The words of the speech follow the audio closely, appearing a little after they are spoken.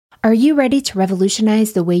Are you ready to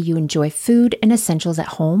revolutionize the way you enjoy food and essentials at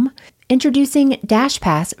home? Introducing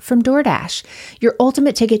DashPass from DoorDash, your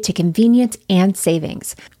ultimate ticket to convenience and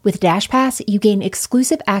savings. With DashPass, you gain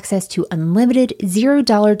exclusive access to unlimited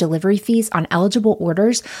 $0 delivery fees on eligible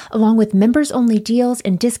orders, along with members-only deals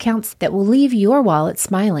and discounts that will leave your wallet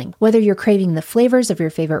smiling. Whether you're craving the flavors of your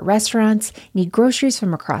favorite restaurants, need groceries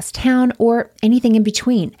from across town, or anything in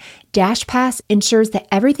between, DashPass ensures that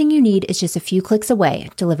everything you need is just a few clicks away,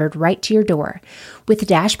 delivered right to your door. With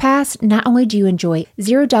DashPass, not only do you enjoy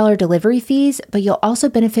 $0 delivery fees, but you'll also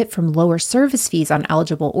benefit from lower service fees on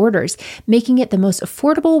eligible orders, making it the most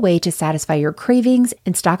affordable way to satisfy your cravings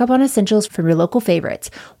and stock up on essentials from your local favorites.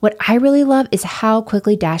 What I really love is how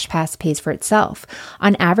quickly DashPass pays for itself.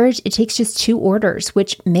 On average, it takes just 2 orders,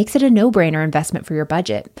 which makes it a no-brainer investment for your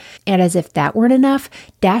budget. And as if that weren't enough,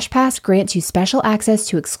 DashPass grants you special access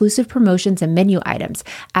to exclusive promotions and menu items,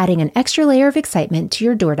 adding an extra layer of excitement to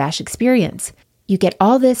your DoorDash experience. You get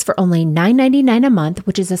all this for only $9.99 a month,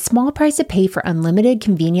 which is a small price to pay for unlimited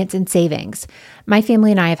convenience and savings. My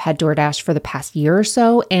family and I have had DoorDash for the past year or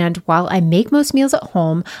so, and while I make most meals at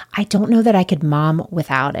home, I don't know that I could mom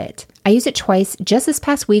without it. I used it twice just this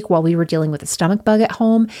past week while we were dealing with a stomach bug at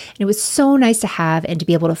home, and it was so nice to have and to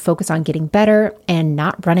be able to focus on getting better and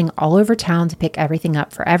not running all over town to pick everything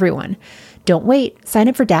up for everyone. Don't wait. Sign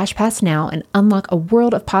up for DashPass now and unlock a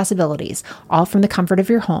world of possibilities, all from the comfort of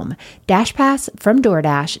your home. DashPass from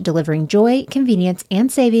DoorDash, delivering joy, convenience,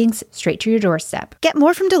 and savings straight to your doorstep. Get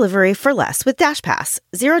more from delivery for less with DashPass.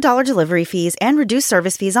 $0 delivery fees and reduced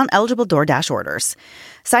service fees on eligible DoorDash orders.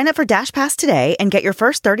 Sign up for DashPass today and get your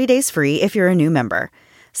first 30 days free if you're a new member.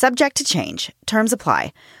 Subject to change. Terms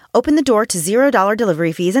apply. Open the door to $0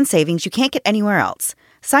 delivery fees and savings you can't get anywhere else.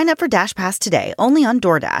 Sign up for DashPass today only on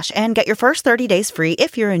DoorDash and get your first 30 days free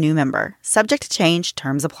if you're a new member. Subject to change.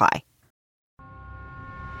 Terms apply.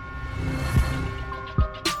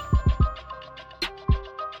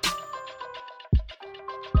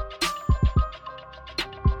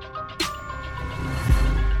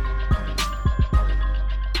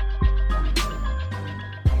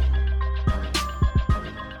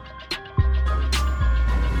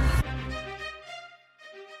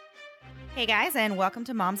 Hey guys, and welcome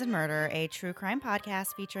to Moms and Murder, a true crime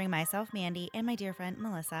podcast featuring myself, Mandy, and my dear friend,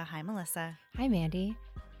 Melissa. Hi, Melissa. Hi, Mandy.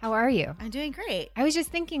 How are you? I'm doing great. I was just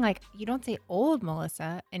thinking, you don't say old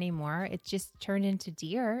Melissa anymore. It's just turned into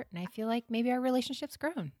dear, and I feel like maybe our relationship's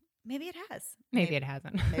grown. Maybe it has. Maybe it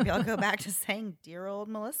hasn't. Maybe I'll go back to saying dear old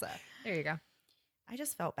Melissa. There you go. I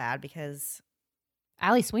just felt bad because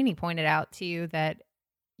Allie Sweeney pointed out to you that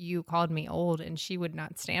you called me old and she would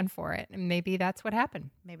not stand for it. And maybe that's what happened.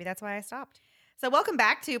 Maybe that's why I stopped. So welcome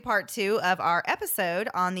back to part 2 of our episode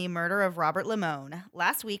on the murder of Robert Limon.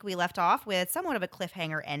 Last week, we left off with somewhat of a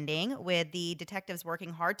cliffhanger ending, with the detectives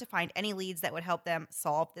working hard to find any leads that would help them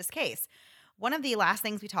solve this case. One of the last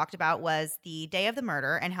things we talked about was the day of the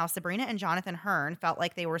murder and how Sabrina and Jonathan Hearn felt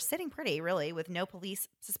like they were sitting pretty, really, with no police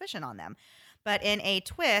suspicion on them. But in a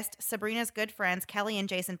twist, Sabrina's good friends Kelly and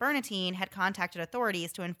Jason Bernatine had contacted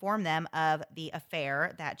authorities to inform them of the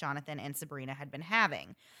affair that Jonathan and Sabrina had been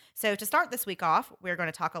having. So to start this week off, we're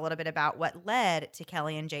going to talk a little bit about what led to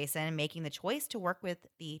Kelly and Jason making the choice to work with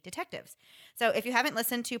the detectives. So if you haven't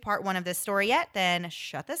listened to part 1 of this story yet, then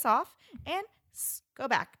shut this off and go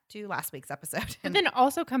back to last week's episode. But then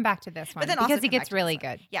also come back to this one because it gets really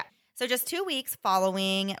good. Yeah. So just 2 weeks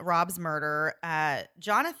following Rob's murder,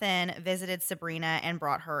 Jonathan visited Sabrina and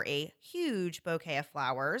brought her a huge bouquet of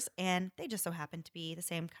flowers, and they just so happened to be the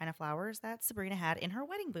same kind of flowers that Sabrina had in her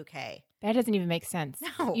wedding bouquet. That doesn't even make sense.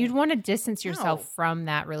 No. You'd want to distance yourself from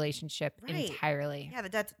that relationship entirely. Yeah,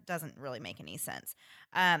 that doesn't really make any sense.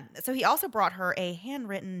 So he also brought her a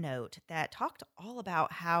handwritten note that talked all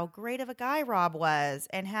about how great of a guy Rob was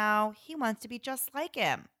and how he wants to be just like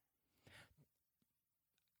him.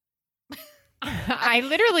 I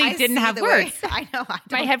literally didn't have words. I know.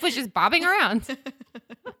 My head was just bobbing around.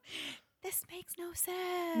 This makes no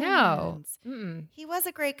sense. No. Mm-mm. He was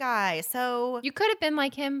a great guy. So you could have been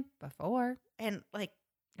like him before. And not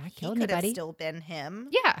killed he could anybody. have still been him.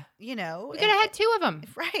 Yeah. You know. You could have had 2 of them.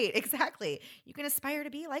 Right. Exactly. You can aspire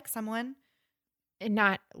to be like someone. And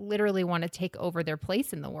not literally want to take over their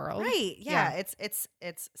place in the world. Right. Yeah.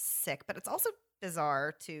 It's sick. But it's also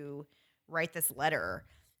bizarre to write this letter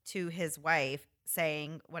to his wife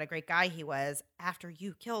saying what a great guy he was after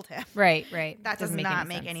you killed him. Right. That does not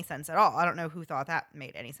make any sense at all. I don't know who thought that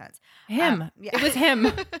made any sense. Him. Yeah. It was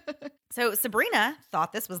him. So Sabrina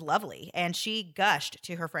thought this was lovely, and she gushed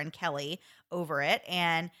to her friend Kelly over it.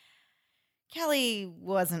 And Kelly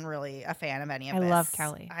wasn't really a fan of any of I this. love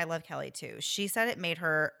Kelly. I love Kelly too. She said it made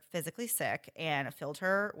her physically sick and filled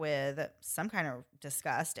her with some kind of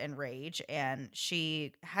disgust and rage. And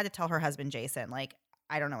she had to tell her husband, Jason, like,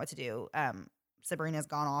 I don't know what to do. Sabrina's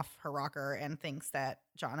gone off her rocker and thinks that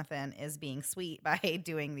Jonathan is being sweet by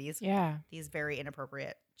doing these very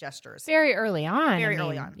inappropriate gestures. Very early on. Very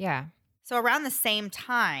early on. Yeah. So around the same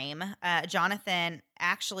time, Jonathan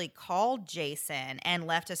actually called Jason and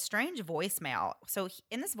left a strange voicemail. So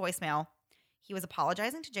in this voicemail, he was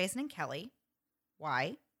apologizing to Jason and Kelly.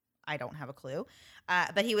 Why? I don't have a clue.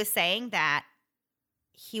 But he was saying that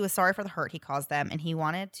he was sorry for the hurt he caused them, and he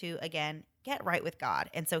wanted to, again, get right with God.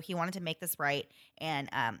 And so he wanted to make this right, and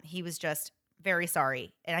he was just very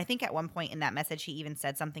sorry. And I think at one point in that message, he even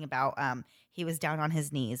said something about he was down on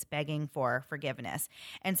his knees begging for forgiveness.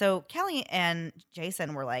 And so Kelly and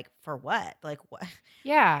Jason were like, for what? Like, what?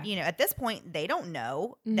 Yeah. You know, at this point, they don't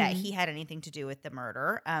know that he had anything to do with the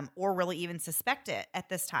murder or really even suspect it at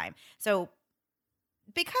this time. So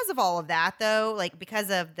because of all of that, though, like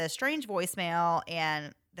because of the strange voicemail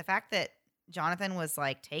and the fact that Jonathan was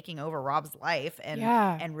like taking over Rob's life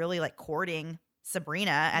and really like courting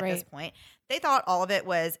Sabrina at this point, they thought all of it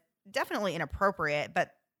was definitely inappropriate,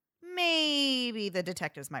 but maybe the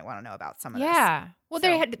detectives might want to know about some of this. Yeah. Well,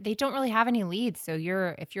 they don't really have any leads. So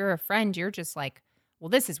if you're a friend, you're just like, well,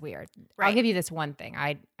 this is weird. Right. I'll give you this one thing.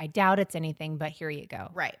 I doubt it's anything, but here you go.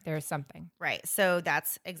 Right. There's something. Right. So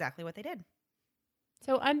that's exactly what they did.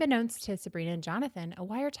 So unbeknownst to Sabrina and Jonathan, a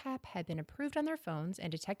wiretap had been approved on their phones,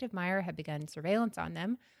 and Detective Meyer had begun surveillance on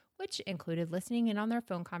them, which included listening in on their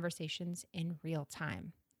phone conversations in real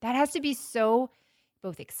time. That has to be so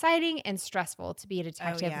both exciting and stressful to be a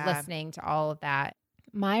detective listening to all of that.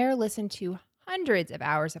 Meyer listened to hundreds of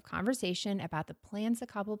hours of conversation about the plans the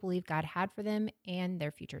couple believed God had for them and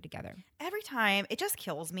their future together. Every time, it just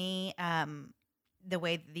kills me the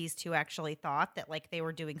way that these two actually thought that like they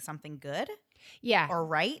were doing something good. Yeah. Or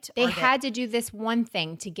right. They had to do this one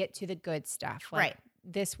thing to get to the good stuff. Like, right.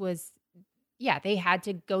 This was, they had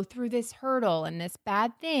to go through this hurdle and this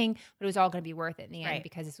bad thing, but it was all going to be worth it in the end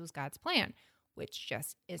because this was God's plan, which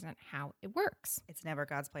just isn't how it works. It's never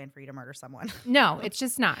God's plan for you to murder someone. No, it's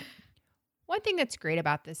just not. One thing that's great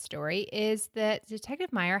about this story is that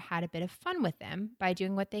Detective Meyer had a bit of fun with them by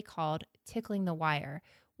doing what they called tickling the wire,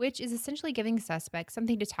 which is essentially giving suspects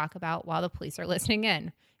something to talk about while the police are listening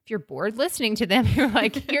in. If you're bored listening to them, you're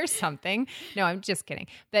like, here's something. No, I'm just kidding.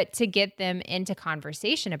 But to get them into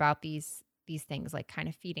conversation about these things, like kind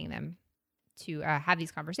of feeding them to have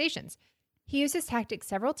these conversations. He used this tactic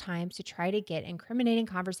several times to try to get incriminating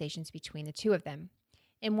conversations between the two of them.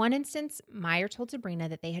 In one instance, Meyer told Sabrina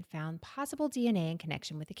that they had found possible DNA in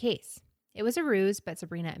connection with the case. It was a ruse, but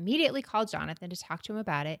Sabrina immediately called Jonathan to talk to him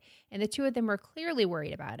about it, and the two of them were clearly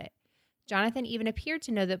worried about it. Jonathan even appeared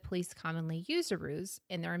to know that police commonly use a ruse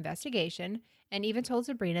in their investigation, and even told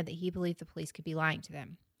Sabrina that he believed the police could be lying to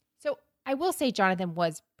them. So I will say Jonathan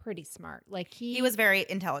was pretty smart. Like he was very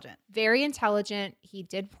intelligent. Very intelligent. He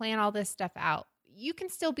did plan all this stuff out. You can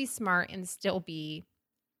still be smart and still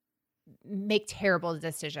make terrible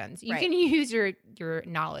decisions. You can use your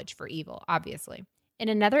knowledge for evil, obviously. In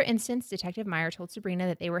another instance, Detective Meyer told Sabrina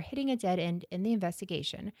that they were hitting a dead end in the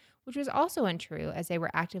investigation, which was also untrue as they were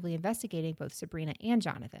actively investigating both Sabrina and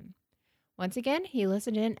Jonathan. Once again, he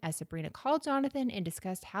listened in as Sabrina called Jonathan and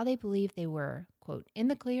discussed how they believed they were, quote, in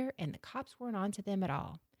the clear and the cops weren't on to them at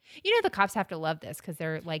all. You know, the cops have to love this because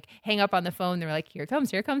they're like, hang up on the phone. They're like, here it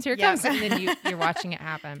comes. And then you're watching it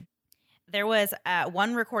happen. There was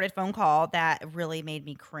one recorded phone call that really made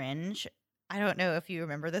me cringe. I don't know if you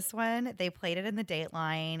remember this one. They played it in the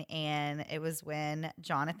Dateline, and it was when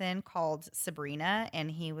Jonathan called Sabrina,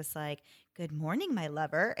 and he was like, good morning, my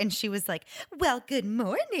lover. And she was like, well, good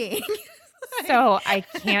morning. So I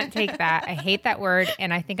can't take that. I hate that word.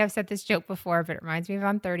 And I think I've said this joke before, but it reminds me of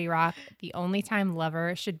on 30 Rock. The only time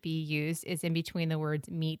lover should be used is in between the words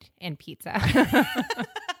meat and pizza.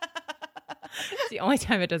 It's the only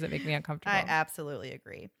time it doesn't make me uncomfortable. I absolutely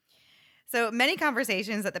agree. So many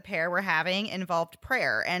conversations that the pair were having involved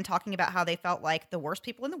prayer and talking about how they felt like the worst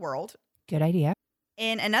people in the world. Good idea.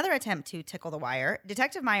 In another attempt to tickle the wire,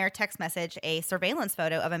 Detective Meyer text messaged a surveillance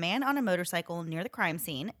photo of a man on a motorcycle near the crime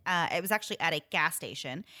scene. It was actually at a gas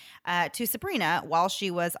station to Sabrina while she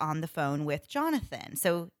was on the phone with Jonathan.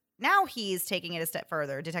 So now he's taking it a step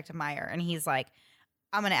further, Detective Meyer, and he's like,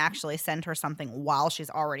 I'm going to actually send her something while she's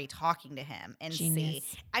already talking to him and Genius.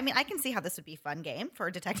 see. I mean, I can see how this would be a fun game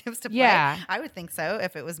for detectives to play. Yeah. I would think so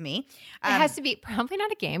if it was me. It has to be probably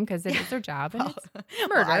not a game because it is their job and it's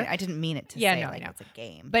murder. Well, I didn't mean it to say like it's a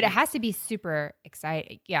game. But it has to be super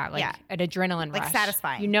exciting. Yeah, like an adrenaline rush. Like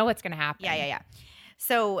satisfying. You know what's going to happen. Yeah.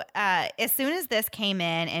 So as soon as this came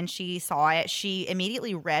in and she saw it, she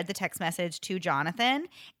immediately read the text message to Jonathan,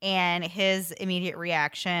 and his immediate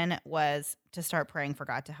reaction was to start praying for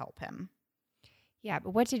God to help him. Yeah,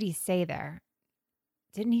 but what did he say there?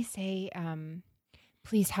 Didn't he say,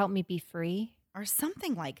 please help me be free? Or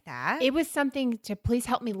something like that. It was something to please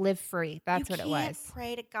help me live free. That's what it was. You can't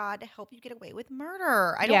pray to God to help you get away with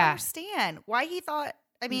murder. I don't understand why he thought,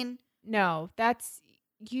 I mean. No, that's...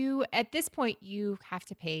 You at this point you have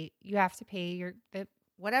to pay the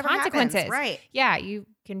whatever consequences. Happens, right. Yeah, you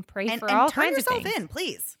can pray for all kinds of things. Turn yourself in,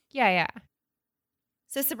 please. Yeah.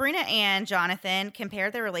 So Sabrina and Jonathan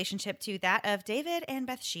compared their relationship to that of David and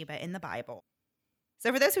Bathsheba in the Bible.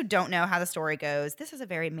 So for those who don't know how the story goes, this is a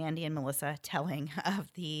very Mandy and Melissa telling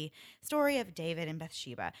of the story of David and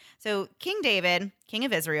Bathsheba. So King David, king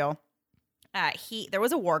of Israel, there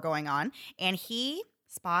was a war going on, and he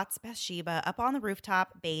spots Bathsheba up on the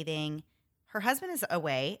rooftop bathing. Her husband is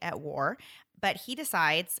away at war, but he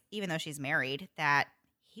decides, even though she's married, that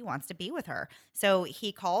he wants to be with her. So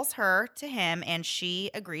he calls her to him, and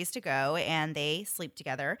she agrees to go, and they sleep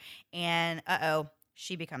together. And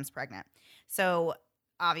she becomes pregnant. So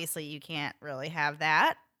obviously you can't really have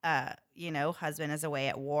that. Husband is away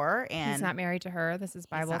at war, and he's not married to her. This is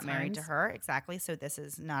Bible times. He's not married to her, exactly. So this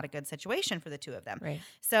is not a good situation for the two of them. Right.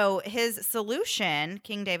 So his solution,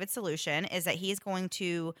 King David's solution, is that he's going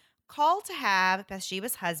to call to have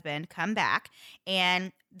Bathsheba's husband come back,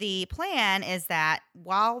 and the plan is that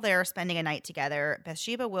while they're spending a night together,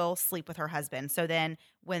 Bathsheba will sleep with her husband. So then,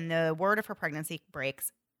 when the word of her pregnancy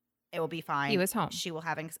breaks, it will be fine. He was home. She will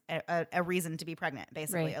have a reason to be pregnant,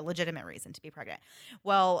 basically, right. A legitimate reason to be pregnant.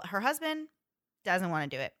 Well, her husband doesn't want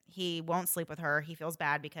to do it. He won't sleep with her. He feels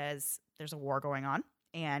bad because there's a war going on,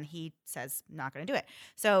 and he says, not going to do it.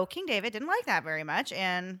 So King David didn't like that very much,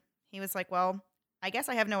 and he was like, well, I guess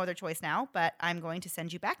I have no other choice now, but I'm going to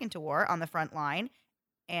send you back into war on the front line,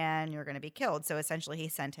 and you're going to be killed. So essentially, he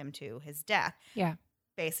sent him to his death. Yeah.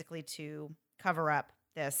 Basically to cover up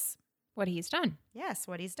this. What he's done. Yes,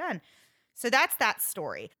 what he's done. So that's that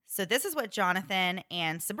story. So this is what Jonathan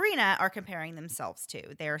and Sabrina are comparing themselves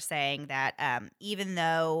to. They're saying that even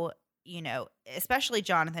though, especially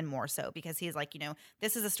Jonathan more so, because he's like,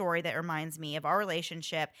 this is a story that reminds me of our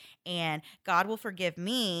relationship, and God will forgive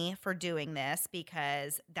me for doing this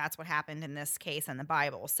because that's what happened in this case in the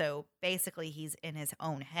Bible. So basically he's in his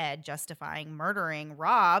own head justifying murdering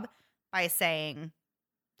Rob by saying,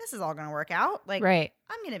 this is all going to work out. Like, right.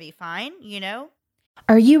 I'm going to be fine,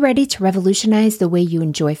 Are you ready to revolutionize the way you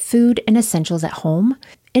enjoy food and essentials at home?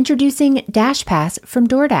 Introducing DashPass from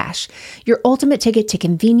DoorDash, your ultimate ticket to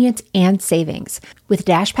convenience and savings. With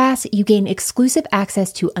DashPass, you gain exclusive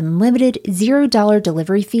access to unlimited $0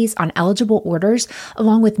 delivery fees on eligible orders,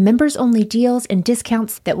 along with members-only deals and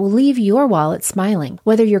discounts that will leave your wallet smiling.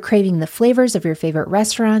 Whether you're craving the flavors of your favorite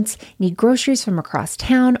restaurants, need groceries from across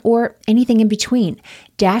town, or anything in between,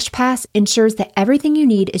 DashPass ensures that everything you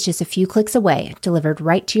need is just a few clicks away, delivered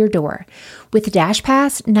right to your door. With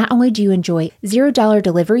DashPass, not only do you enjoy $0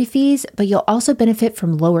 delivery fees, but you'll also benefit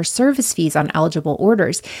from lower service fees on eligible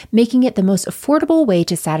orders, making it the most affordable way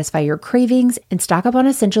to satisfy your cravings and stock up on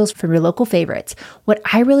essentials from your local favorites. What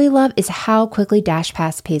I really love is how quickly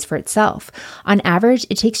DashPass pays for itself. On average,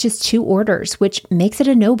 it takes just 2 orders, which makes it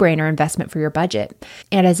a no-brainer investment for your budget.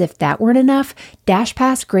 And as if that weren't enough,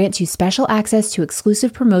 DashPass grants you special access to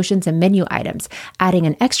exclusive promotions and menu items, adding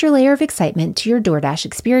an extra layer of excitement to your DoorDash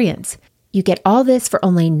experience. You get all this for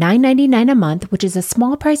only $9.99 a month, which is a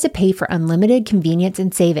small price to pay for unlimited convenience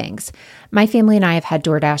and savings. My family and I have had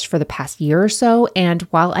DoorDash for the past year or so, and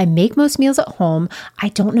while I make most meals at home, I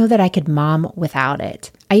don't know that I could mom without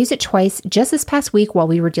it. I used it twice just this past week while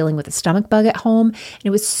we were dealing with a stomach bug at home, and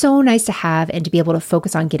it was so nice to have and to be able to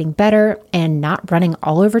focus on getting better and not running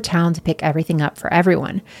all over town to pick everything up for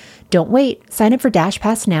everyone. Don't wait. Sign up for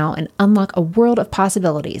DashPass now and unlock a world of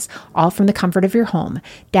possibilities, all from the comfort of your home.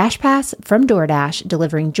 DashPass from DoorDash,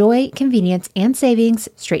 delivering joy, convenience, and savings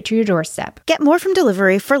straight to your doorstep. Get more from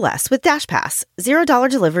delivery for less with DashPass. $0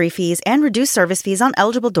 delivery fees and reduced service fees on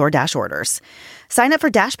eligible DoorDash orders. Sign up for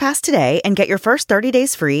DashPass today and get your first 30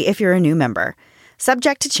 days free if you're a new member.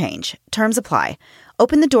 Subject to change. Terms apply.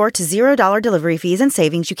 Open the door to $0 delivery fees and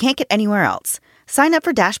savings you can't get anywhere else. Sign up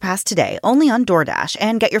for DashPass today only on DoorDash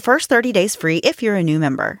and get your first 30 days free if you're a new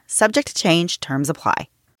member. Subject to change. Terms apply.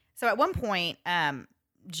 So at one point,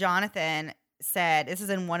 Jonathan said, this is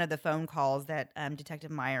in one of the phone calls that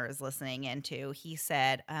Detective Meyer is listening into. He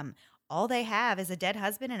said, all they have is a dead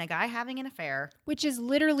husband and a guy having an affair. Which is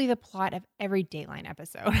literally the plot of every Dateline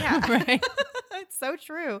episode. Yeah. Right? It's so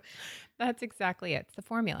true. That's exactly it. It's the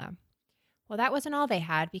formula. Well, that wasn't all they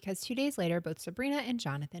had, because 2 days later, both Sabrina and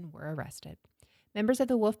Jonathan were arrested. Members of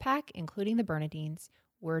the wolf pack, including the Bernadines,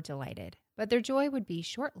 were delighted. But their joy would be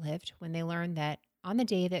short-lived when they learned that on the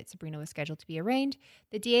day that Sabrina was scheduled to be arraigned,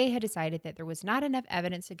 the DA had decided that there was not enough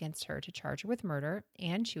evidence against her to charge her with murder,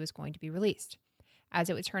 and she was going to be released. As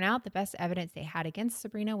it would turn out, the best evidence they had against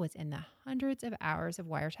Sabrina was in the hundreds of hours of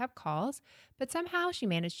wiretap calls, but somehow she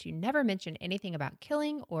managed to never mention anything about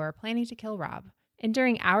killing or planning to kill Rob. And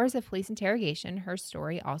during hours of police interrogation, her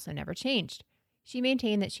story also never changed. She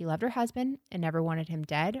maintained that she loved her husband and never wanted him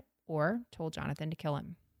dead or told Jonathan to kill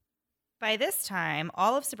him. By this time,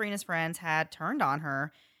 all of Sabrina's friends had turned on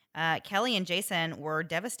her. Kelly and Jason were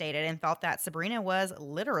devastated and felt that Sabrina was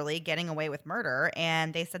literally getting away with murder,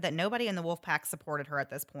 and they said that nobody in the wolf pack supported her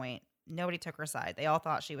at this point. Nobody took her side. They all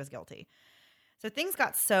thought she was guilty. So things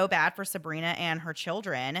got so bad for Sabrina and her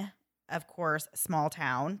children. Of course, small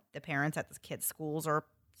town. The parents at the kids' schools are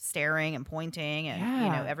staring and pointing,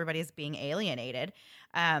 and everybody's being alienated.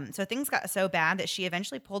 So things got so bad that she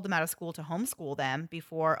eventually pulled them out of school to homeschool them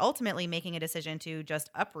before ultimately making a decision to just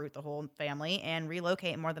uproot the whole family and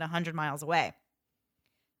relocate more than 100 miles away.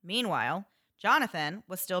 Meanwhile, Jonathan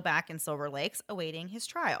was still back in Silver Lakes awaiting his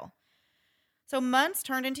trial. So months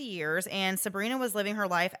turned into years, and Sabrina was living her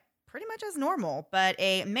life pretty much as normal, but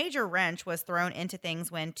a major wrench was thrown into things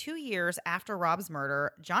when 2 years after Rob's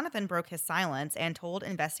murder, Jonathan broke his silence and told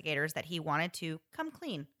investigators that he wanted to come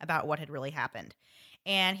clean about what had really happened.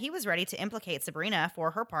 And he was ready to implicate Sabrina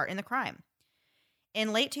for her part in the crime.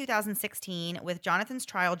 In late 2016, with Jonathan's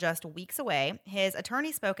trial just weeks away, his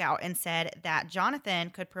attorney spoke out and said that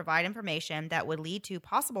Jonathan could provide information that would lead to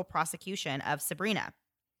possible prosecution of Sabrina.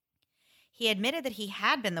 He admitted that he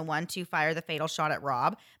had been the one to fire the fatal shot at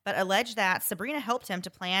Rob, but alleged that Sabrina helped him to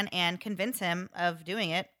plan and convince him of doing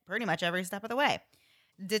it pretty much every step of the way.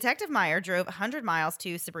 Detective Meyer drove 100 miles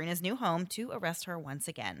to Sabrina's new home to arrest her once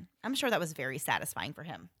again. I'm sure that was very satisfying for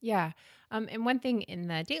him. Yeah. And one thing in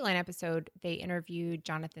the Dateline episode, they interviewed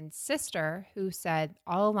Jonathan's sister, who said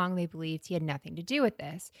all along they believed he had nothing to do with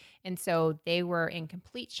this. And so they were in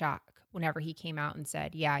complete shock whenever he came out and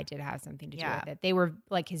said, yeah, I did have something to do with it. They were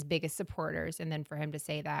like his biggest supporters. And then for him to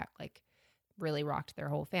say that, like, really rocked their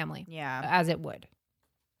whole family. Yeah. As it would.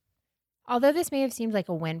 Although this may have seemed like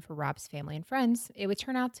a win for Rob's family and friends, it would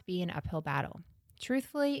turn out to be an uphill battle.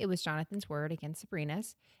 Truthfully, it was Jonathan's word against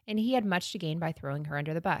Sabrina's, and he had much to gain by throwing her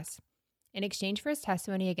under the bus. In exchange for his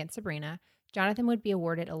testimony against Sabrina, Jonathan would be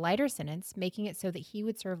awarded a lighter sentence, making it so that he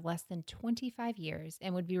would serve less than 25 years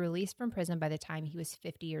and would be released from prison by the time he was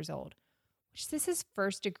 50 years old. Which is his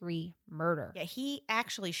first-degree murder. Yeah, he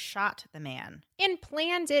actually shot the man. And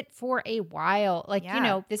planned it for a while. Like, you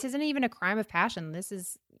know, this isn't even a crime of passion. This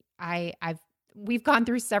is... we've gone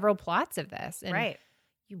through several plots of this. And right.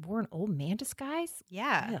 You wore an old man disguise?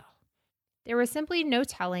 Yeah. Ugh. There was simply no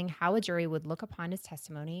telling how a jury would look upon his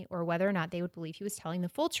testimony or whether or not they would believe he was telling the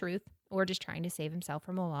full truth or just trying to save himself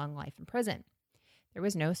from a long life in prison. There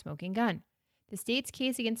was no smoking gun. The state's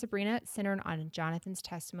case against Sabrina centered on Jonathan's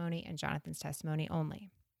testimony and Jonathan's testimony only.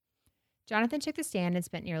 Jonathan took the stand and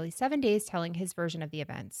spent nearly 7 days telling his version of the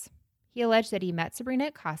events. He alleged that he met Sabrina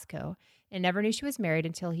at Costco and never knew she was married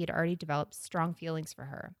until he had already developed strong feelings for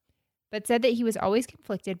her, but said that he was always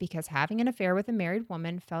conflicted because having an affair with a married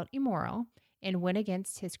woman felt immoral and went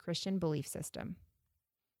against his Christian belief system.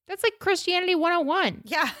 That's like Christianity 101.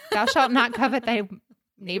 Yeah. Thou shalt not covet thy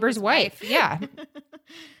neighbor's wife. Yeah.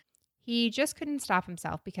 He just couldn't stop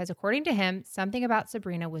himself because, according to him, something about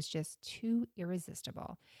Sabrina was just too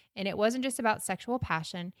irresistible. And it wasn't just about sexual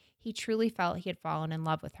passion. He truly felt he had fallen in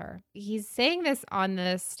love with her. He's saying this on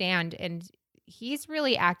the stand, and he's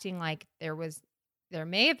really acting like there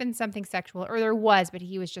may have been something sexual, or there was, but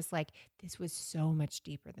he was just like, this was so much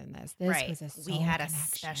deeper than this. This right. was a soul We had connection.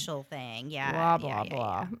 a special thing. Yeah. Blah, blah,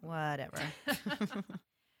 blah. Whatever.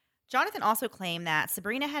 Jonathan also claimed that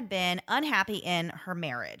Sabrina had been unhappy in her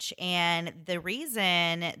marriage. And the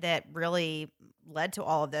reason that really led to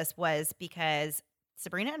all of this was because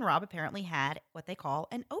Sabrina and Rob apparently had what they call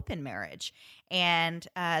an open marriage. And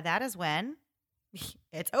that is when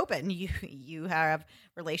it's open. You have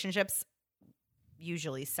relationships,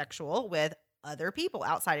 usually sexual, with other people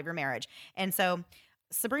outside of your marriage. And so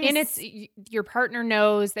Sabrina, and it's your partner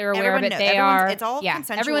knows, they're aware of it. It's all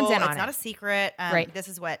consensual. Everyone's in on it's not a secret. Right. This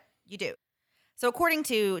is what you do. So according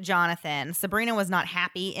to Jonathan, Sabrina was not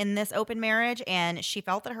happy in this open marriage, and she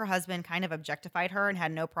felt that her husband kind of objectified her and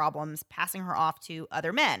had no problems passing her off to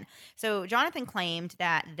other men. So Jonathan claimed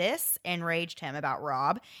that this enraged him about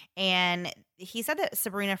Rob, and he said that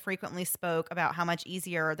Sabrina frequently spoke about how much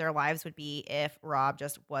easier their lives would be if Rob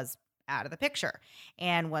just was out of the picture.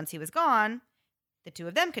 And once he was gone, the two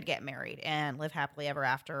of them could get married and live happily ever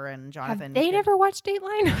after. And Jonathan, Have they never watched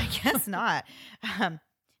Dateline? I guess not.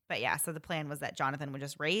 But yeah, so the plan was that Jonathan would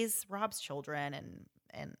just raise Rob's children,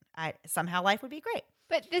 and somehow life would be great.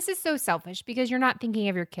 But this is so selfish because you're not thinking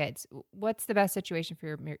of your kids. What's the best situation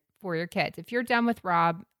for your kids? If you're done with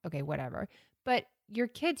Rob, okay, whatever. But your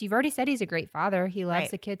kids, you've already said he's a great father. He loves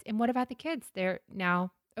Right. the kids. And what about the kids? They're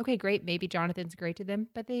now, okay, great. Maybe Jonathan's great to them,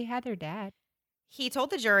 but they had their dad. He told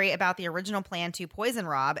the jury about the original plan to poison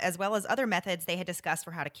Rob, as well as other methods they had discussed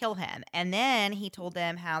for how to kill him. And then he told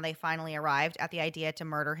them how they finally arrived at the idea to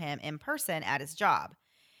murder him in person at his job.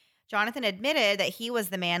 Jonathan admitted that he was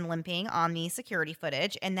the man limping on the security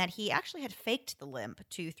footage and that he actually had faked the limp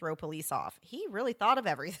to throw police off. He really thought of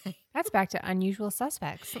everything. That's back to unusual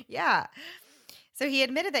suspects. Yeah. So he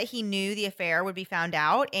admitted that he knew the affair would be found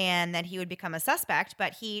out and that he would become a suspect,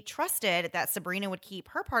 but he trusted that Sabrina would keep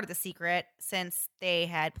her part of the secret since they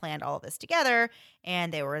had planned all of this together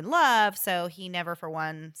and they were in love. So he never for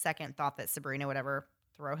one second thought that Sabrina would ever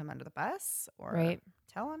throw him under the bus or Right.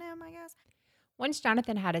 tell on him, I guess. Once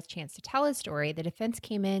Jonathan had a chance to tell his story, the defense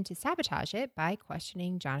came in to sabotage it by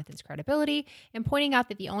questioning Jonathan's credibility and pointing out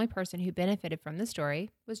that the only person who benefited from the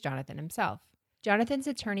story was Jonathan himself. Jonathan's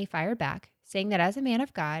attorney fired back, saying that as a man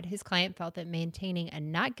of God, his client felt that maintaining a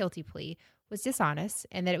not guilty plea was dishonest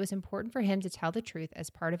and that it was important for him to tell the truth as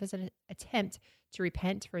part of his attempt to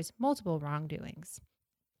repent for his multiple wrongdoings.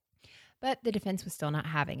 But the defense was still not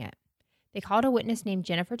having it. They called a witness named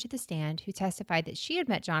Jennifer to the stand who testified that she had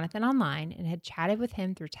met Jonathan online and had chatted with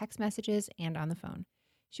him through text messages and on the phone.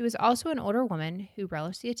 She was also an older woman who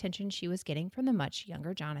relished the attention she was getting from the much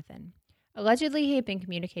younger Jonathan. Allegedly, he had been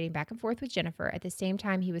communicating back and forth with Jennifer at the same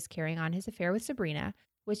time he was carrying on his affair with Sabrina,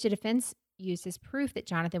 which the defense used as proof that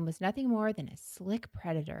Jonathan was nothing more than a slick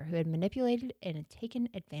predator who had manipulated and had taken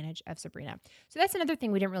advantage of Sabrina. So that's another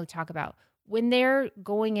thing we didn't really talk about. When they're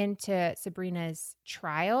going into Sabrina's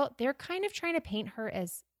trial, they're kind of trying to paint her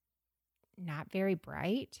as not very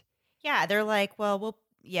bright. Yeah, they're like,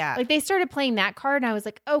 yeah. Like they started playing that card and I was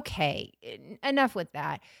like, okay, enough with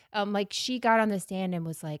that. Like she got on the stand and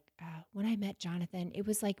was like, when I met Jonathan, it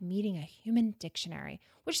was like meeting a human dictionary,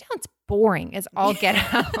 which sounds boring as all get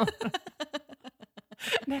out.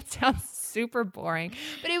 That sounds super boring.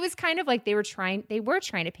 But it was kind of like they were trying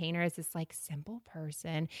to paint her as this like simple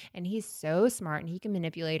person and he's so smart and he can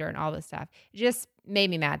manipulate her and all this stuff. It just made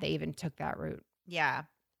me mad they even took that route. Yeah.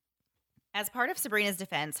 As part of Sabrina's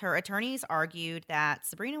defense, her attorneys argued that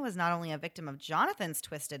Sabrina was not only a victim of Jonathan's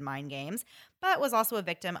twisted mind games, but was also a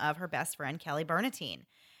victim of her best friend, Kelly Bernatine.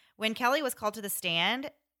 When Kelly was called to the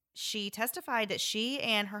stand, she testified that she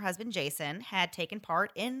and her husband, Jason, had taken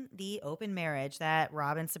part in the open marriage that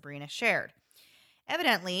Rob and Sabrina shared.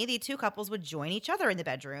 Evidently, the two couples would join each other in the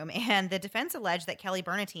bedroom, and the defense alleged that Kelly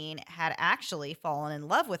Bernatine had actually fallen in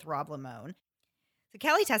love with Rob Limone. So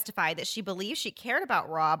Kelly testified that she believes she cared about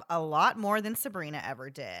Rob a lot more than Sabrina ever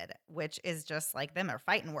did, which is just like them are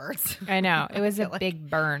fighting words. I know. It was a like. big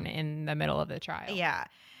burn in the middle of the trial. Yeah.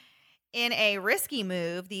 In a risky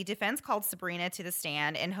move, the defense called Sabrina to the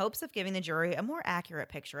stand in hopes of giving the jury a more accurate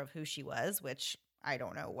picture of who she was, which I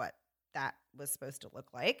don't know what that was supposed to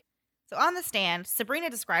look like. So on the stand, Sabrina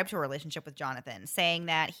described her relationship with Jonathan, saying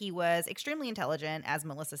that he was extremely intelligent, as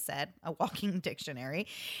Melissa said, a walking dictionary,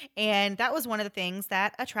 and that was one of the things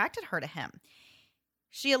that attracted her to him.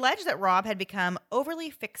 She alleged that Rob had become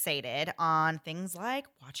overly fixated on things like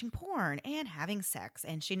watching porn and having sex,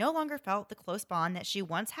 and she no longer felt the close bond that she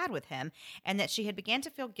once had with him, and that she had began to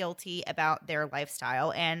feel guilty about their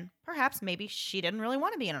lifestyle, and perhaps maybe she didn't really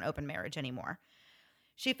want to be in an open marriage anymore.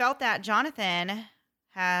 She felt that Jonathan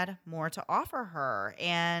had more to offer her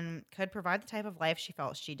and could provide the type of life she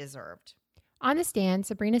felt she deserved. On the stand,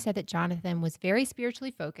 Sabrina said that Jonathan was very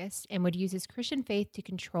spiritually focused and would use his Christian faith to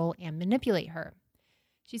control and manipulate her.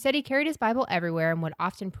 She said he carried his Bible everywhere and would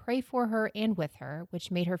often pray for her and with her,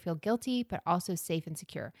 which made her feel guilty but also safe and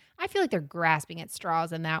secure. I feel like they're grasping at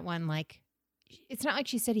straws in that one. Like, it's not like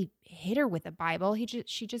she said he hit her with a Bible. He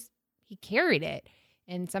carried it.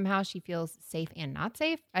 And somehow she feels safe and not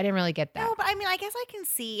safe. I didn't really get that. No, but I mean, I guess I can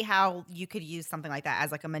see how you could use something like that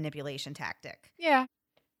as like a manipulation tactic. Yeah.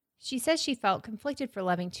 She says she felt conflicted for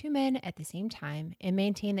loving two men at the same time and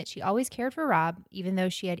maintained that she always cared for Rob, even though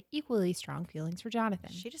she had equally strong feelings for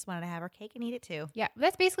Jonathan. She just wanted to have her cake and eat it too. Yeah,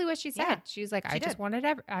 that's basically what she said. Yeah, she was like, she I just did. wanted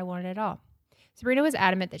I wanted it all. Sabrina was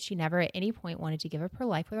adamant that she never at any point wanted to give up her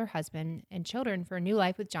life with her husband and children for a new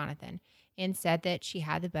life with Jonathan, and said that she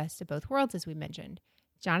had the best of both worlds, as we mentioned.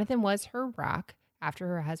 Jonathan was her rock after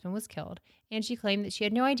her husband was killed, and she claimed that she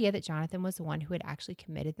had no idea that Jonathan was the one who had actually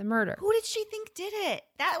committed the murder. Who did she think did it?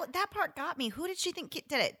 That part got me. Who did she think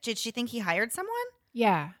did it? Did she think he hired someone?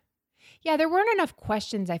 Yeah. Yeah, there weren't enough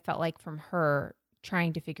questions, I felt like, from her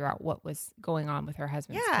trying to figure out what was going on with her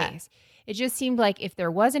husband's case. It just seemed like if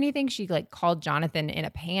there was anything, she like called Jonathan in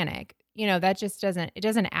a panic. You know, that just doesn't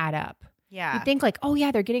add up. Yeah. You think like, oh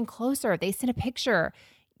yeah, they're getting closer. They sent a picture.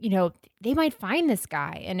 You know, they might find this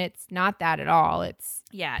guy. And it's not that at all. It's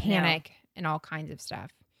panic and all kinds of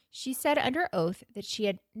stuff. She said under oath that she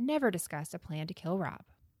had never discussed a plan to kill Rob.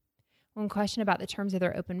 When questioned about the terms of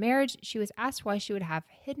their open marriage, she was asked why she would have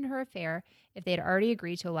hidden her affair if they had already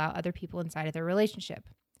agreed to allow other people inside of their relationship.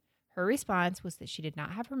 Her response was that she did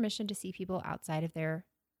not have permission to see people outside of their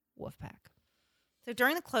wolf pack. So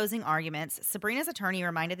during the closing arguments, Sabrina's attorney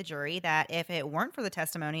reminded the jury that if it weren't for the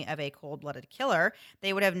testimony of a cold-blooded killer,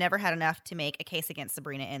 they would have never had enough to make a case against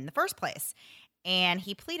Sabrina in the first place. And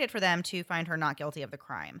he pleaded for them to find her not guilty of the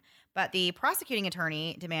crime. But the prosecuting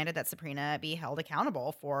attorney demanded that Sabrina be held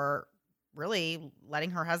accountable for really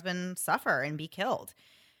letting her husband suffer and be killed.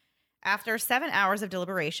 After 7 hours of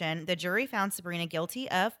deliberation, the jury found Sabrina guilty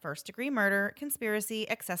of first-degree murder, conspiracy,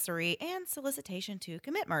 accessory, and solicitation to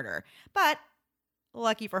commit murder. But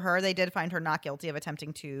lucky for her, they did find her not guilty of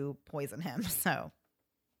attempting to poison him. So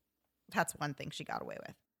that's one thing she got away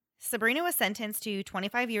with. Sabrina was sentenced to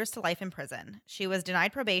 25 years to life in prison. She was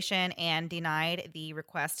denied probation and denied the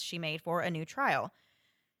request she made for a new trial.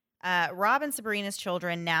 Rob and Sabrina's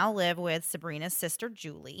children now live with Sabrina's sister,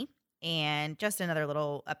 Julie. And just another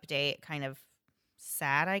little update, kind of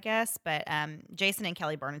sad, I guess, but Jason and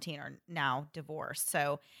Kelly Bernatine are now divorced.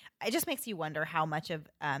 So it just makes you wonder how much of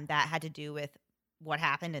that had to do with what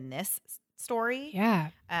happened in this story. Yeah.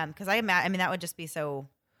 Because I mean, that would just be so.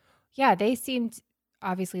 Yeah, they seemed,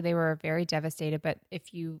 obviously they were very devastated, but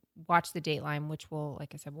if you watch the Dateline, which we'll,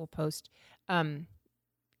 like I said, we'll post,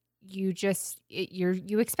 you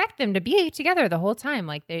expect them to be together the whole time.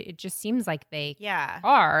 Like it just seems like they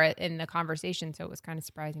are in the conversation. So it was kind of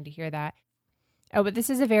surprising to hear that. Oh, but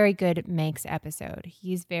this is a very good Manx episode.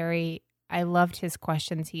 I loved his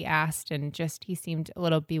questions he asked, and just he seemed a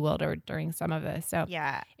little bewildered during some of this. So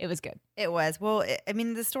yeah, it was good. It was. Well, I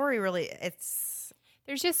mean, the story really,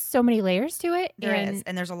 there's just so many layers to it. There is,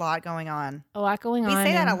 and there's a lot going on. We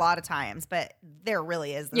say that a lot of times, but there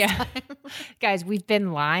really is this time. Guys, we've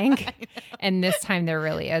been lying, and this time there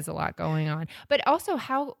really is a lot going on. But also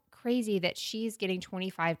how crazy that she's getting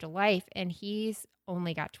 25 to life, and he's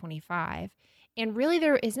only got 25. And really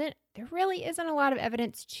there really isn't a lot of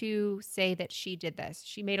evidence to say that she did this.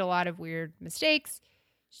 She made a lot of weird mistakes.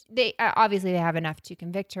 They obviously they have enough to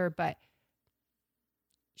convict her, but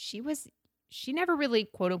she never really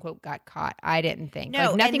quote unquote got caught. I didn't think.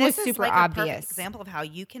 No, like, nothing was super obvious. A perfect example of how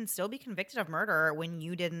you can still be convicted of murder when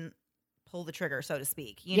you didn't pull the trigger, so to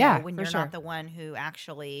speak. You know, when you're not the one who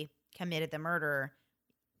actually committed the murder.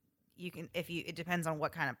 You can, it depends on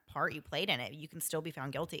what kind of part you played in it, you can still be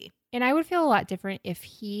found guilty. And I would feel a lot different if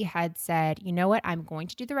he had said, you know what, I'm going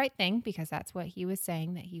to do the right thing, because that's what he was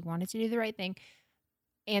saying, that he wanted to do the right thing,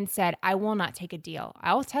 and said, I will not take a deal.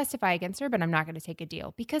 I will testify against her, but I'm not going to take a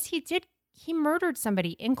deal. Because he murdered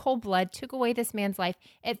somebody in cold blood, took away this man's life.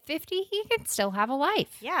 At 50, he can still have a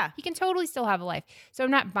life. Yeah. He can totally still have a life. So I'm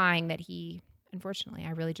not buying that unfortunately,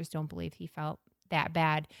 I really just don't believe he felt that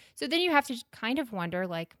bad. So then you have to kind of wonder,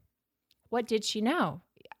 like, what did she know?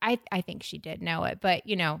 I think she did know it, but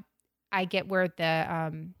I get where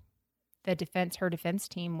her defense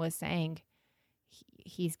team was saying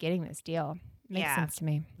he's getting this deal. Makes sense to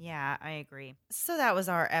me. Yeah, I agree. So that was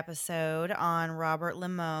our episode on Robert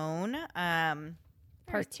Lemone.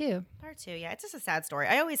 Part two. Yeah, it's just a sad story.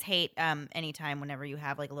 I always hate anytime whenever you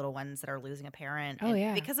have like little ones that are losing a parent. Oh,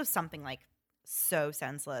 yeah. Because of something like so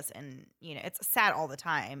senseless, and it's sad all the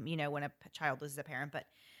time. When a child loses a parent, but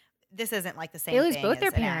this isn't like the same they lose thing both as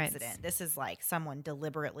their an parents. accident. This is like someone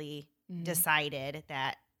deliberately decided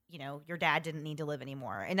that your dad didn't need to live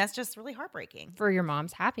anymore, and that's just really heartbreaking for your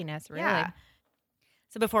mom's happiness. Really. Yeah.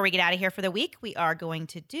 So before we get out of here for the week, we are going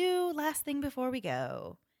to do last thing before we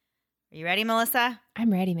go. Are you ready, Melissa?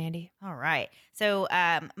 I'm ready, Mandy. All right. So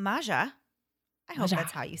Maja, I hope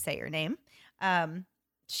that's how you say your name.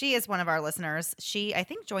 She is one of our listeners. She, I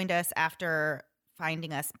think, joined us after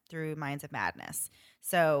finding us through Minds of Madness.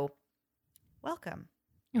 So welcome.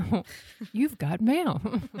 You've got mail.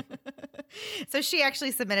 So she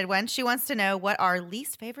actually submitted one. She wants to know what our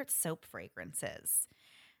least favorite soap fragrance is.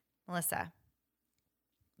 Melissa.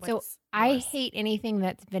 So I hate anything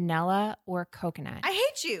that's vanilla or coconut. I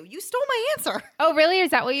hate you. You stole my answer. Oh, really? Is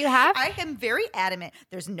that what you have? I am very adamant.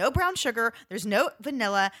 There's no brown sugar. There's no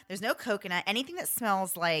vanilla. There's no coconut. Anything that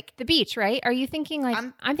smells like the beach, right? Are you thinking like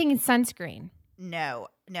I'm thinking sunscreen? No.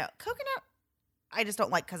 Coconut, I just don't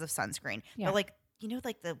like because of sunscreen. Yeah. But like,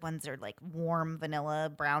 like the ones that are like warm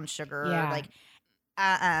vanilla, brown sugar, Yeah. like,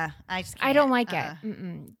 I just can't. I don't like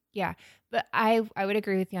it. Yeah. But I would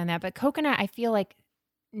agree with you on that. But coconut, I feel like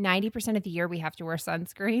 90% of the year we have to wear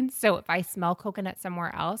sunscreen. So if I smell coconut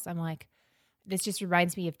somewhere else, I'm like, this just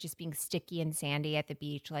reminds me of just being sticky and sandy at the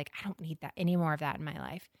beach. Like, I don't need that any more of that in my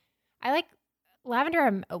life. I like lavender.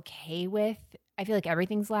 I'm okay with. I feel like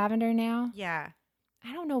everything's lavender now. Yeah.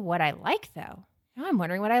 I don't know what I like though. Now I'm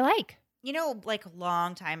wondering what I like. Like a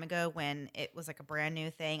long time ago when it was like a brand new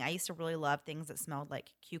thing, I used to really love things that smelled like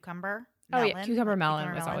cucumber. Melon. Yeah, cucumber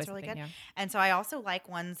melon was always really good. Yeah. And so I also like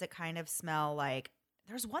ones that kind of smell like.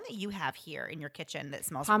 There's one that you have here in your kitchen that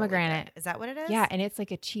smells pomegranate. Really good. Is that what it is? Yeah, and it's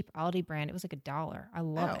like a cheap Aldi brand. It was like $1. I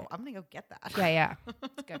love it. I'm gonna go get that. Yeah,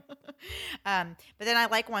 it's good. But then I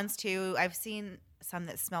like ones too. I've seen some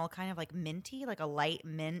that smell kind of like minty, like a light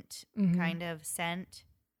mint kind of scent.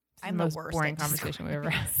 I'm the most worst boring conversation we've ever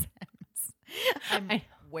had. I'm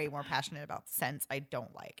way more passionate about scents I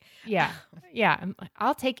don't like. Yeah.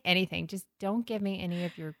 I'll take anything. Just don't give me any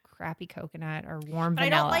of your crappy coconut or warm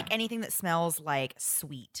vanilla. I don't like anything that smells like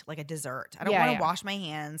sweet, like a dessert. I don't want to wash my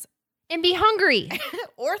hands. And be hungry.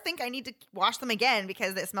 Or think I need to wash them again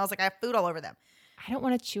because it smells like I have food all over them. I don't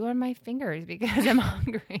want to chew on my fingers because I'm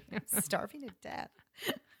hungry. I'm starving to death.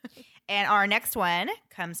 And our next one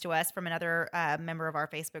comes to us from another member of our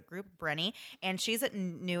Facebook group, Brenny. And she's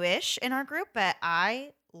newish in our group, but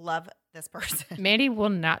I love this person. Mandy will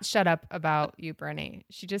not shut up about you, Brenny.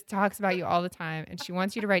 She just talks about you all the time, and she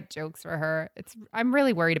wants you to write jokes for her. I'm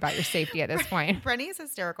really worried about your safety at this point. Brenny is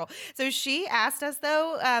hysterical. So she asked us,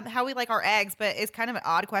 though, how we like our eggs, but it's kind of an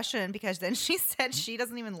odd question because then she said she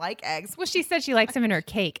doesn't even like eggs. Well, she said she likes them in her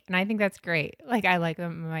cake, and I think that's great. Like, I like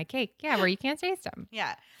them in my cake. Yeah, where you can't taste them.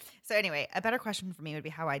 Yeah. So anyway, a better question for me would be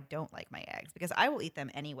how I don't like my eggs because I will eat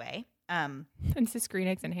them anyway. And just green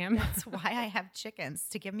eggs and ham. That's why I have chickens,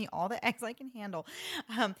 to give me all the eggs I can handle.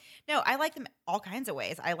 No, I like them all kinds of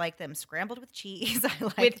ways. I like them scrambled with cheese.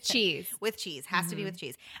 Cheese. With cheese. Has to be with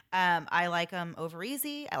cheese. I like them over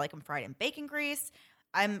easy. I like them fried in bacon grease.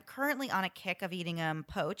 I'm currently on a kick of eating them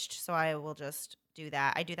poached, so I will just do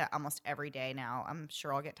that. I do that almost every day now. I'm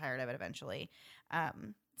sure I'll get tired of it eventually.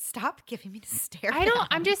 Stop giving me the stare.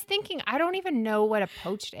 I'm just thinking, I don't even know what a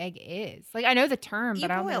poached egg is. Like, I know the term, but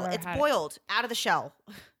I don't know. It's boiled out of the shell.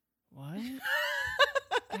 What?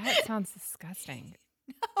 That sounds disgusting.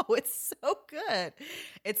 No, it's so good.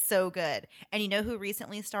 It's so good. And you know who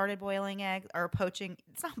recently started boiling eggs or poaching?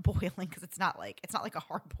 It's not boiling because it's not like a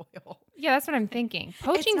hard boil. Yeah, that's what I'm thinking.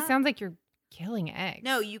 Poaching sounds like you're killing eggs.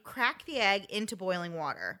 No, you crack the egg into boiling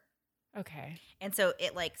water. Okay. And so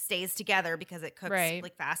it like stays together because it cooks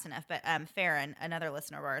like fast enough. But Farron, another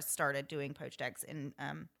listener of ours, started doing poached eggs, and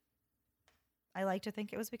I like to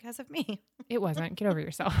think it was because of me. It wasn't. Get over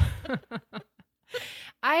yourself.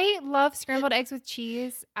 I love scrambled eggs with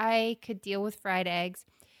cheese. I could deal with fried eggs.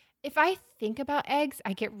 If I think about eggs,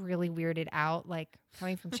 I get really weirded out, like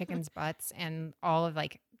coming from chicken's butts and all of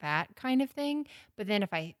like that kind of thing. But then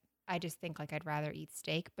if I just think like I'd rather eat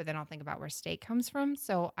steak, but then I'll think about where steak comes from.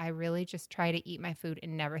 So I really just try to eat my food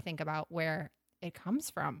and never think about where it comes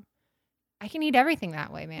from. I can eat everything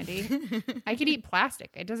that way, Mandy. I could eat plastic.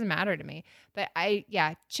 It doesn't matter to me. But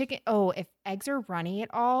chicken. Oh, if eggs are runny at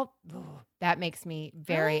all, that makes me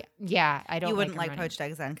very, I don't. You wouldn't like poached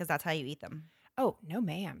eggs then because that's how you eat them. Oh, no,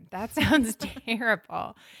 ma'am. That sounds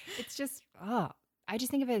terrible. It's just, I just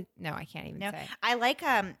think of it. No, I can't even say. I like,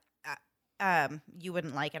 you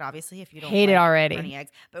wouldn't like it obviously if you don't hate like it already. Runny eggs,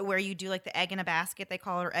 but where you do like the egg in a basket, they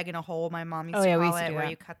call it, or egg in a hole. My mom used to call it, where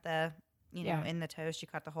you cut the, Yeah. in the toast, you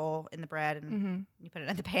cut the hole in the bread and you put it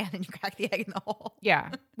in the pan and you crack the egg in the hole. Yeah.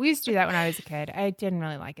 We used to do that when I was a kid. I didn't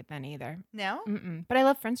really like it then either. No? Mm-mm. But I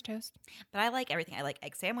love French toast. But I like everything. I like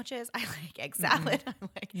egg sandwiches. I like egg salad. I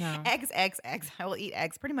like eggs. I will eat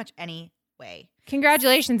eggs pretty much any way.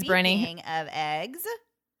 Congratulations, Brenny. Speaking of eggs,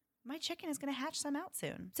 my chicken is going to hatch some out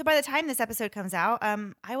soon. So by the time this episode comes out,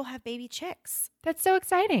 I will have baby chicks. That's so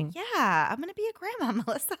exciting. Yeah, I'm going to be a grandma,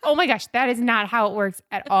 Melissa. Oh my gosh, that is not how it works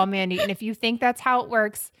at all, Mandy. And if you think that's how it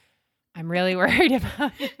works, I'm really worried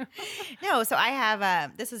about you. No, so I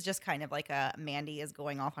have, this is just kind of like a Mandy is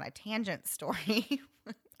going off on a tangent story.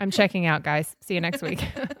 I'm checking out, guys. See you next week.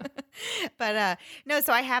 But no,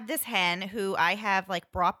 so I have this hen who I have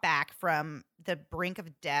like brought back from the brink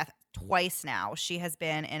of death twice now. She has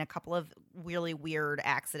been in a couple of really weird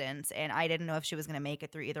accidents, and I didn't know if she was going to make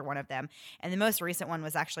it through either one of them. And the most recent one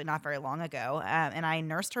was actually not very long ago, and I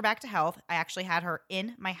nursed her back to health. I actually had her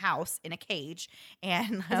in my house in a cage.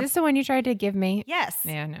 And Is this the one you tried to give me? yes.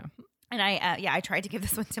 Yeah, no. And I tried to give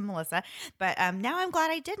this one to Melissa, but now I'm glad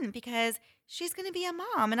I didn't because she's going to be a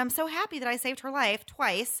mom, and I'm so happy that I saved her life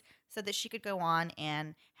twice so that she could go on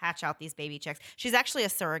and hatch out these baby chicks. She's actually a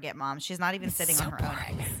surrogate mom. She's not even sitting on her own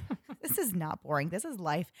eggs. This is not boring. This is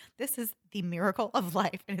life. This is the miracle of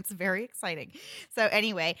life, and it's very exciting. So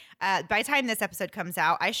anyway, by the time this episode comes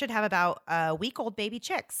out, I should have about a week-old baby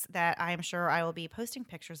chicks that I'm sure I will be posting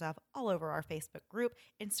pictures of all over our Facebook group,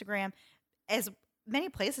 Instagram, as many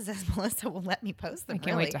places as Melissa will let me post them. I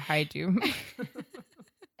can't wait to hide you.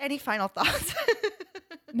 Any final thoughts?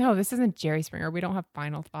 No, this isn't Jerry Springer. We don't have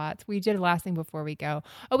final thoughts. We did a last thing before we go.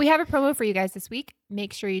 Oh, we have a promo for you guys this week.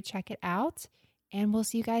 Make sure you check it out, and we'll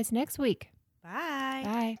see you guys next week. Bye.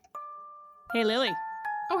 Bye. Hey, Lily.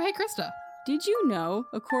 Oh, hey, Krista. Did you know,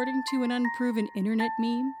 according to an unproven internet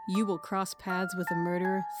meme, you will cross paths with a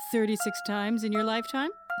murderer 36 times in your lifetime?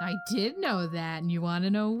 I did know that, and you want to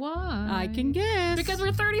know why? I can guess. Because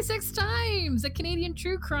we're 36 Times, a Canadian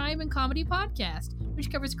true crime and comedy podcast, which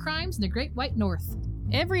covers crimes in the Great White North.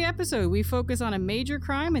 Every episode, we focus on a major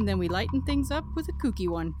crime, and then we lighten things up with a kooky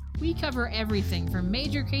one. We cover everything from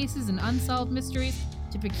major cases and unsolved mysteries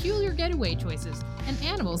to peculiar getaway choices and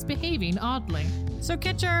animals behaving oddly. So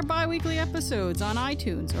catch our bi-weekly episodes on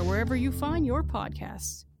iTunes or wherever you find your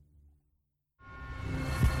podcasts.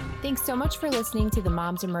 Thanks so much for listening to the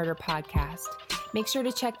Moms and Murder podcast. Make sure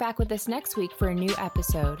to check back with us next week for a new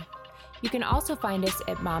episode. You can also find us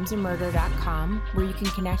at momsandmurder.com, where you can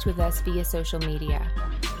connect with us via social media.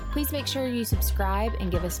 Please make sure you subscribe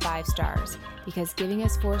and give us 5 stars, because giving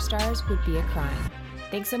us 4 stars would be a crime.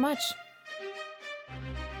 Thanks so much.